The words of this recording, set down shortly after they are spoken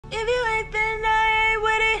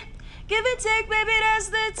Give and take, baby, that's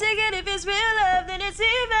the ticket. If it's real love, then it's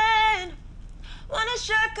even. Wanna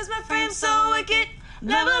shot, cause my frame's so wicked.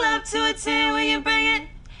 Level up to a 10 when you bring it.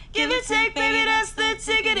 Give and take, baby, that's the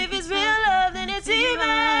ticket. If it's real love, then it's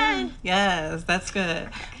even. Yes, that's good.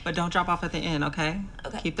 But don't drop off at the end, okay?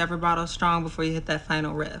 Okay. Keep that vibrato strong before you hit that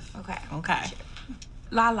final riff. Okay. Okay. Sure.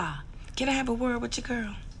 Lala, can I have a word with your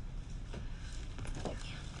girl?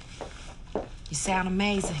 You sound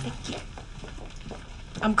amazing. Thank you.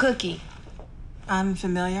 I'm Cookie. I'm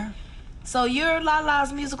familiar. So you're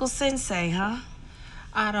Lala's musical sensei, huh?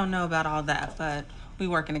 I don't know about all that, but we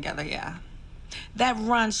working together, yeah. That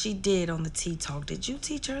run she did on the T-Talk, did you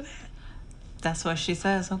teach her that? That's what she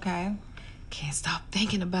says, okay? Can't stop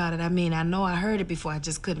thinking about it. I mean, I know I heard it before, I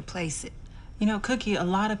just couldn't place it. You know, Cookie, a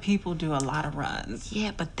lot of people do a lot of runs.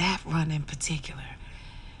 Yeah, but that run in particular.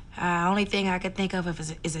 Only thing I could think of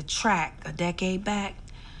is a track a decade back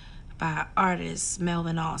by artist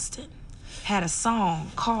Melvin Austin. Had a song,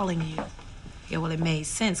 Calling You. Yeah, well, it made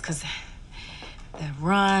sense, because the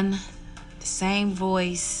run, the same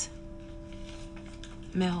voice.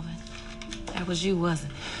 Melvin, that was you,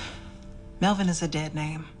 wasn't it? Melvin is a dead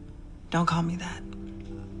name. Don't call me that.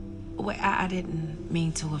 Wait, I didn't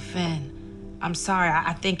mean to offend. I'm sorry.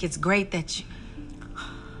 I think it's great that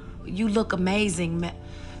you look amazing,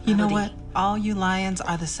 You know what? All you lions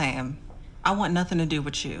are the same. I want nothing to do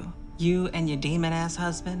with you. You and your demon-ass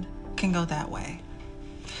husband can go that way.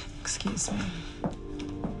 Excuse me.